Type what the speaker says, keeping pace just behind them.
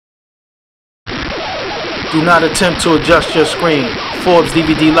Do not attempt to adjust your screen. Forbes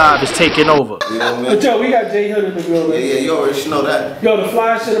DVD Live is taking over. You know what I mean? Yo, we got J Hood in the building. Yeah, you already should know that. Yo, the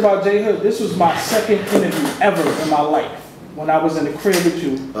fly shit about J Hood, this was my second interview ever in my life. When I was in the crib with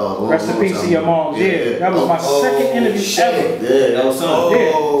you. Rest in peace to your mom. Yeah, that was my second interview ever. Yeah, that was something.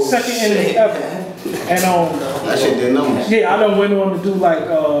 Yeah, second interview ever. And that shit did numbers. Yeah, I done went on to do like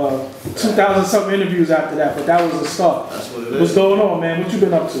 2,000 something interviews after that, but that was a start. That's what it is. What's going on, man? What you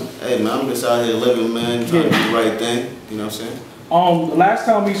been up to? Hey man, I'm just out here living, man, trying to do the right thing. You know what I'm saying? The last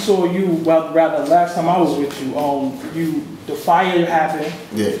time we saw you, well, rather, last time I was with you, the fire happened.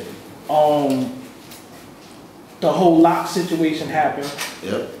 Yeah. The whole LOX situation happened.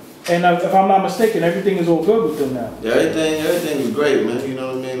 Yep. And if I'm not mistaken, everything is all good with them now. Yeah, everything is great, man. You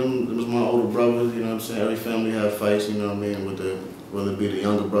know what I mean? It was my older brothers, you know what I'm saying? Every family had fights, you know what I mean, whether it be the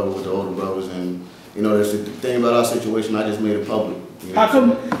younger brother with the older brothers. And, you know, that's the thing about our situation, I just made it public. You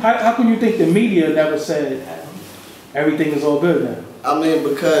know how come you think the media never said everything is all good now? I mean,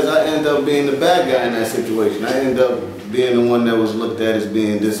 because I end up being the bad guy in that situation. I end up being the one that was looked at as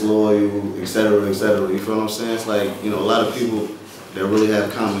being disloyal, et cetera, et cetera. You feel what I'm saying? It's like, you know, a lot of people that really have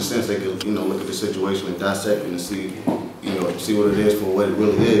common sense, they could, you know, look at the situation and dissect it and see, you know, see what it is for what it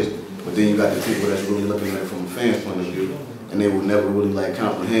really is. But then you got the people that's really looking at it from a fan's point of view, and they will never really like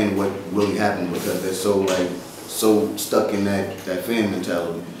comprehend what really happened because they're so stuck in that fan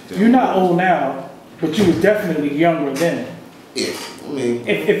mentality. You're not old now, but you was definitely younger then. Yeah, I mean,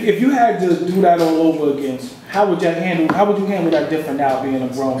 if you had to do that all over again, how would you handle that different now, being a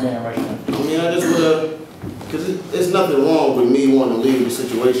grown man right now? I mean, I just would because there's nothing wrong with me wanting to leave the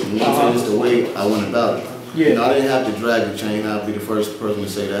situation. You know what I'm saying? It's the way I went about it. Yeah. You know, I didn't have to drag the chain. I'd be the first person to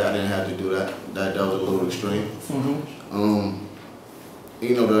say that. I didn't have to do that. That was a little extreme.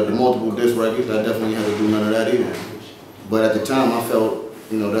 You know, the multiple disc records, I definitely had to do none of that either. But at the time, I felt,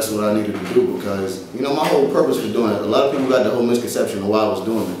 you know, that's what I needed to do because, you know, my whole purpose for doing it, a lot of people got the whole misconception of why I was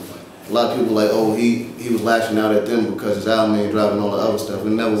doing it. A lot of people like, oh, he was lashing out at them because his album ain't driving all the other stuff.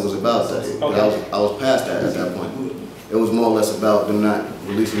 It never was about that. Okay. I was past that at that point. It was more or less about them not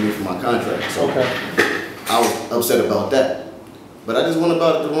releasing me from my contract. So I was upset about that. But I just went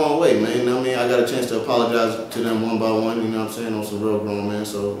about it the wrong way, man. You know what I mean? I got a chance to apologize to them one by one, you know what I'm saying, on some real grown man.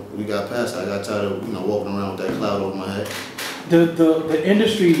 So we got past that. I got tired of, you know, walking around with that cloud over my head. The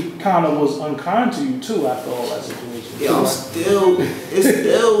industry kind of was unkind to you too after all that situation. Yeah, it's still,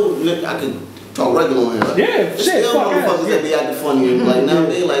 I could talk regular on here. Like, yeah, shit, still motherfuckers that be acting funny and like now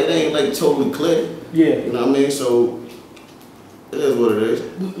they ain't like totally clear. Yeah. You know what I mean? So it is what it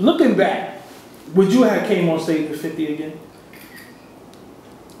is. Looking back, would you have came on stage with 50 again?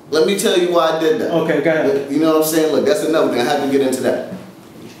 Let me tell you why I did that. Okay, go ahead. You know what I'm saying? Look, that's another thing. I have to get into that.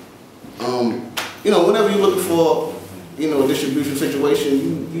 You know, whenever you're looking for, you know, a distribution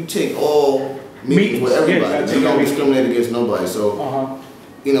situation, you take all meetings with everybody. You don't discriminate against nobody. So,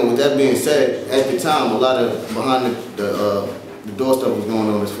 you know, with that being said, at the time, a lot of behind the door stuff was going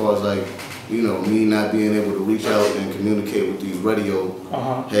on as far as like, you know, me not being able to reach out and communicate with these radio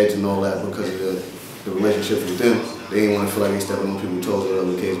heads and all that because of the relationships with them. They didn't want to feel like they stepping on people's toes,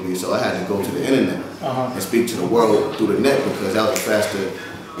 whatever the case be. So I had to go to the internet and speak to the world through the net because that was a faster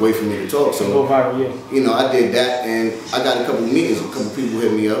way for me to talk. So, go viral, yeah. You know, I did that and I got a couple meetings. A couple people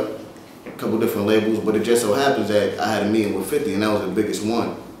hit me up, a couple different labels, but it just so happens that I had a meeting with 50 and that was the biggest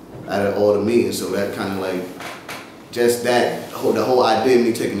one out of all the meetings. So that kind of like, just that, the whole idea of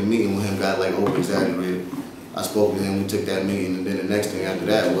me taking the meeting with him got like over-exaggerated. I spoke with him, we took that meeting, and then the next thing after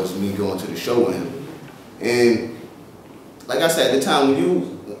that was me going to the show with him. And like I said, at the time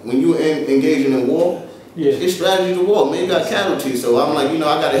when you engaging in war, it's strategy to war. Man, you got casualties, so I'm like, you know,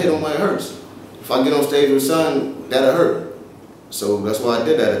 I gotta hit him when it hurts. If I get on stage with son, that'll hurt. So that's why I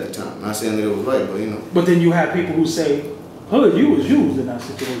did that at the time. Not saying that it was right, but you know. But then you have people who say, Hood, you was used in that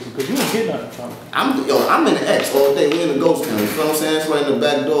situation because you didn't get nothing from it. I'm in the X all day. We in the ghost town. You feel what I'm saying? It's right in the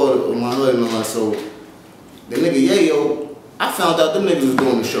back door of my hood and all that. So the nigga Yayo, I found out them niggas was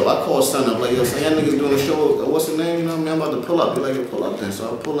doing the show. I called son up like, yo, son, y'all niggas doing the show. What's the name? You know what I mean? I'm about to pull up. You're like, yo, pull up then.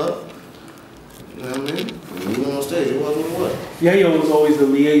 So I pull up. You know what I mean? When we went on stage, it was what it was. Yayo was always the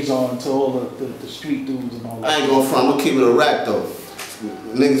liaison to all the street dudes and all that. I ain't going front. I'm gonna keep it a rack though.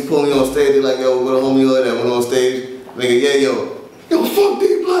 Niggas pull me on stage. They like, yo, what a homie hood that went on stage. Nigga, yo, fuck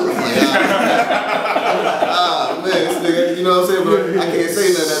D-Block. I'm like, man, this nigga, you know what I'm saying? But I can't say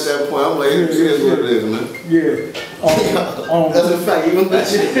nothing at that point. I'm like, it is what it is, man. Yeah. That's a fact. You know that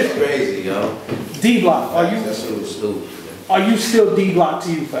shit is crazy, yo. D-Block, are you? That's so stupid. Are you still D-Block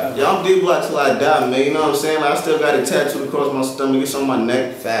to you forever? Yeah, I'm D-Block till I die, man. You know what I'm saying? Like, I still got it tattooed across my stomach. It's on my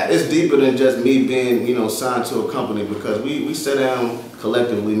neck. Fact. It's deeper than just me being, you know, signed to a company because we sat down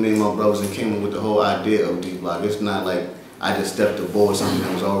collectively, me and my brothers, and came up with the whole idea of D-Block. It's not like I just stepped aboard something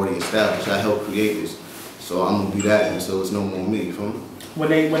that was already established. I helped create this. So I'm gonna be that, and so it's no more me, you feel me? When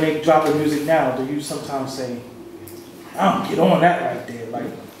they drop the music now, do you sometimes say, I don't get on that right there?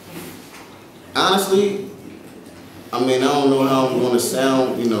 Like, honestly, I mean, I don't know how I'm gonna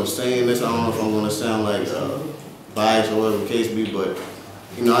sound, you know, saying this. I don't know if I'm gonna sound like biased or whatever the case be, but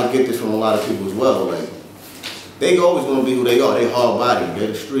you know, I get this from a lot of people as well. Like, they always gonna be who they are. They hard body. They're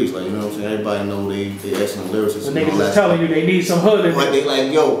the streets. Like, you know what I'm saying? Everybody know they excellent lyricists. the niggas is telling you they need some hood in but they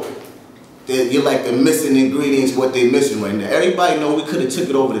like, yo, you're like the missing ingredients, what they missing right now. Everybody know we could have took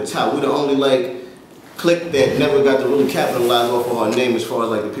it over the top. We the only like clique that never got to really capitalize off of our name as far as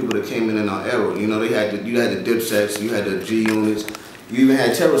like the people that came in our era. You know, you had the Dipsets, you had the G units, you even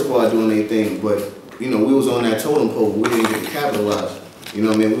had Terror Squad doing their thing, but you know, we was on that totem pole, we didn't get to capitalize. You know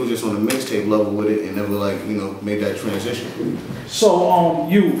what I mean? We were just on the mixtape level with it and never like, you know, made that transition. So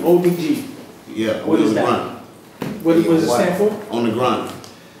you, ODG. Yeah, what is that? Grind. What does it stand for? On the grind.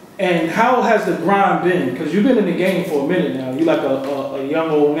 And how has the grind been? Because you've been in the game for a minute now. You like a young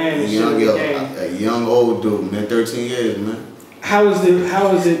old man and shit in the game. A young old dude, man, 13 years, man. How has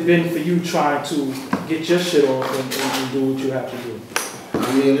it been for you trying to get your shit off and do what you have to do?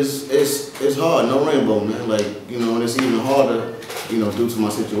 I mean, it's hard, no rainbow, man. Like, you know, and it's even harder, you know, due to my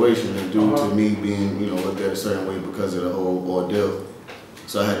situation and due to me being, you know, looked at a certain way because of the whole ordeal.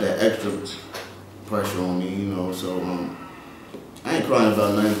 So I had that extra pressure on me, you know, so I ain't crying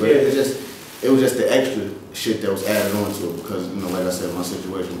about nothing, but it was just the extra shit that was added on to it because, you know, like I said, my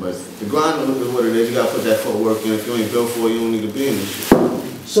situation. But the grind is what it is. You gotta put that footwork in. If you ain't built for it, you don't need to be in this shit.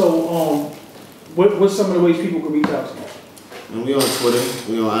 So, what's some of the ways people can reach out to you? And we on Twitter,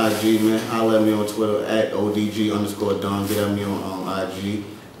 we on IG, man. Holla at me on Twitter at ODG_Don. Get at me on IG,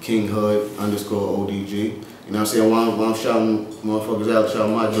 KingHood_ODG. You know what I'm saying? While I'm shouting motherfuckers out,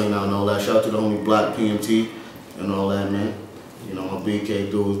 shouting my joint out and all that. Shout out to the homie Block PMT and all that, man. You know, my BK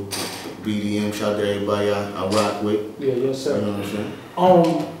dudes, BDM, shout out to everybody I rock with. Yeah, yes sir. You know what I'm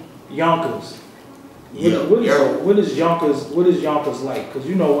saying? Yonkers. Yeah. What is Yonkers like? Because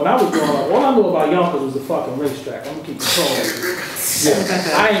you know, when I was growing up, all I knew about Yonkers was the fucking racetrack. I'm gonna keep it going.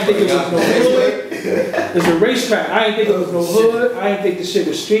 Yeah. I ain't think it was no hood. It's a racetrack. I ain't think it was no hood. I ain't think the shit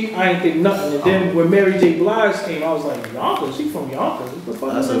was street. I ain't think nothing. And then when Mary J. Blige came, I was like, Yonkers? She from Yonkers? What the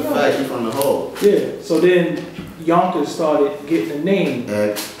fuck? That's a fact. She from the hole. Yeah. So then Yonkers started getting a name.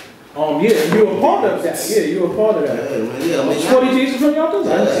 Yeah, you were part of that. Yeah, you were part of that. Yeah, man. Yeah, I mean, Sporty Jesus from Yonkers?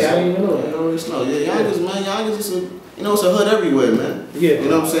 Yeah, I didn't even know that. You know, yeah, Yonkers, man. Yonkers is you know, it's a hood everywhere, man. Yeah. You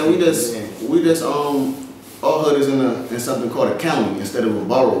know what I'm saying? We just all hood is in something called a county instead of a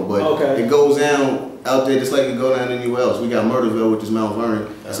borough, but it goes down out there just like it go down anywhere else. We got Murderville, which is Mount Vernon.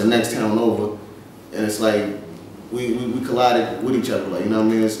 That's the next town over, and it's like we collided with each other. Like, you know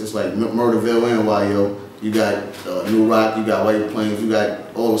what I mean? It's like Murderville and YO. You got New Rock, you got White Plains, you got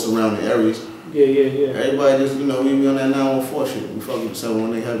all the surrounding areas. Yeah. Everybody just, you know, we be on that 914 shit. We fucking with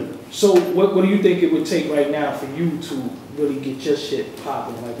 718 heavy. So what do you think it would take right now for you to really get your shit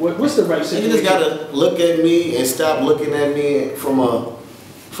popping? Like, what's the right situation? You just gotta look at me and stop looking at me from a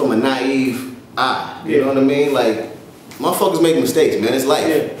naive eye. You know what I mean? Like, motherfuckers make mistakes, man. It's life.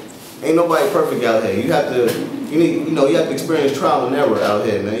 Yeah. Ain't nobody perfect out here. You have to experience trial and error out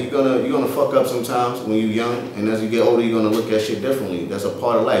here, man. You're gonna fuck up sometimes when you're young, and as you get older, you're gonna look at shit differently. That's a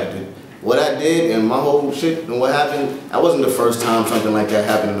part of life, dude. What I did and my whole shit and what happened, that wasn't the first time something like that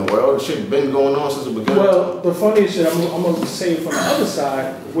happened in the world. Shit been going on since the beginning. Well, the funniest shit, I'm gonna say it from the other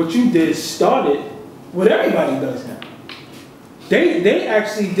side, what you did started what everybody does now. They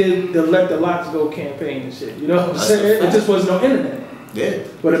actually did the Let the LOX Go campaign and shit. You know what I'm saying? It just was no internet. Yeah.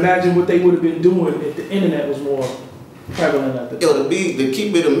 But imagine what they would have been doing if the internet was more prevalent at the time. Yo, to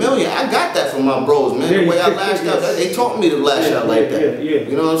keep it a million, I got that from my bros, man. The way I lashed out, they taught me to lash out like that.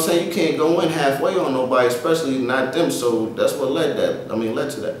 You know what I'm saying? You can't go in halfway on nobody, especially not them. So that's what led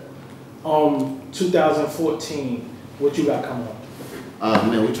to that. 2014, what you got coming up?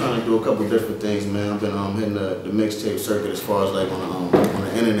 Man, we're trying to do a couple different things, man. I've been hitting the mixtape circuit as far as like on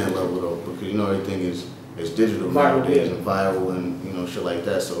the internet level though, because you know everything is digital nowadays and viral and you know shit like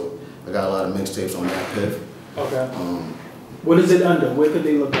that. So I got a lot of mixtapes on that piff. Okay. What is it under? Where could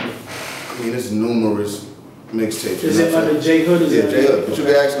they look at it? I mean, it's numerous mixtapes. Is it under J Hood? Yeah, J Hood. But you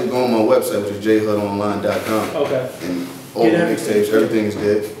can actually go on my website, which is jhoodonline.com. Okay. And all the mixtapes, everything is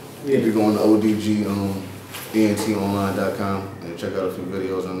there. Yeah. You can go on the ODG, ENTonline.com and check out a few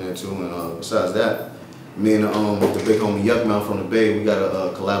videos on there too. And besides that, Me and the big homie Yuck Mouth from the Bay, we got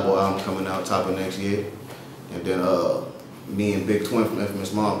a collabo album coming out top of next year. And then me and Big Twin from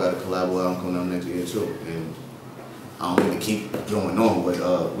Infamous Mob got a collabo album coming out next year too. And I don't mean to keep going on, but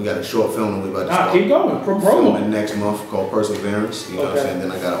we got a short film that we about to start. Keep going, filming next month called Perseverance. You know what I'm saying?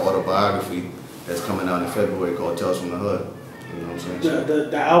 Then I got an autobiography that's coming out in February called Tales from the Hood. You know what I'm saying?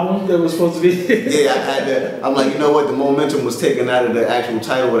 The album that was supposed to be. Yeah, I had that. I'm like, you know what? The momentum was taken out of the actual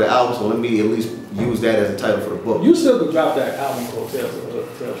title of the album, so let me at least use that as a title for the book. You still could drop that album called Tales from the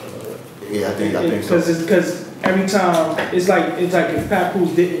Hood. Yeah, I think so. Because every time it's like if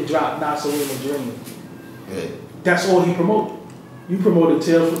Papoose didn't drop Not So In a Dream, yeah. That's all he promoted. You promoted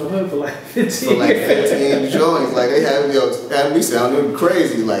Tales from the Hood for like 15 For like 15 joints. Like they had me sounding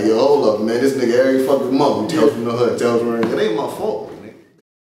crazy. Like, yo, hold up, man. This nigga every fucking month, Tales from the Hood, Tales from the Hood. It ain't my fault.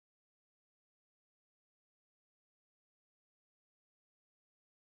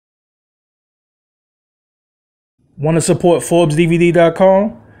 Want to support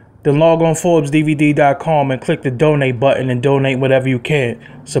ForbesDVD.com? Then log on ForbesDVD.com and click the donate button and donate whatever you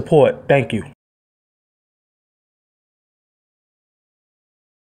can. Support. Thank you.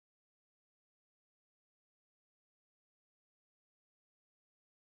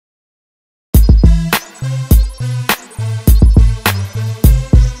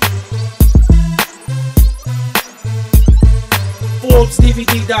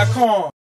 ForbesDVD.com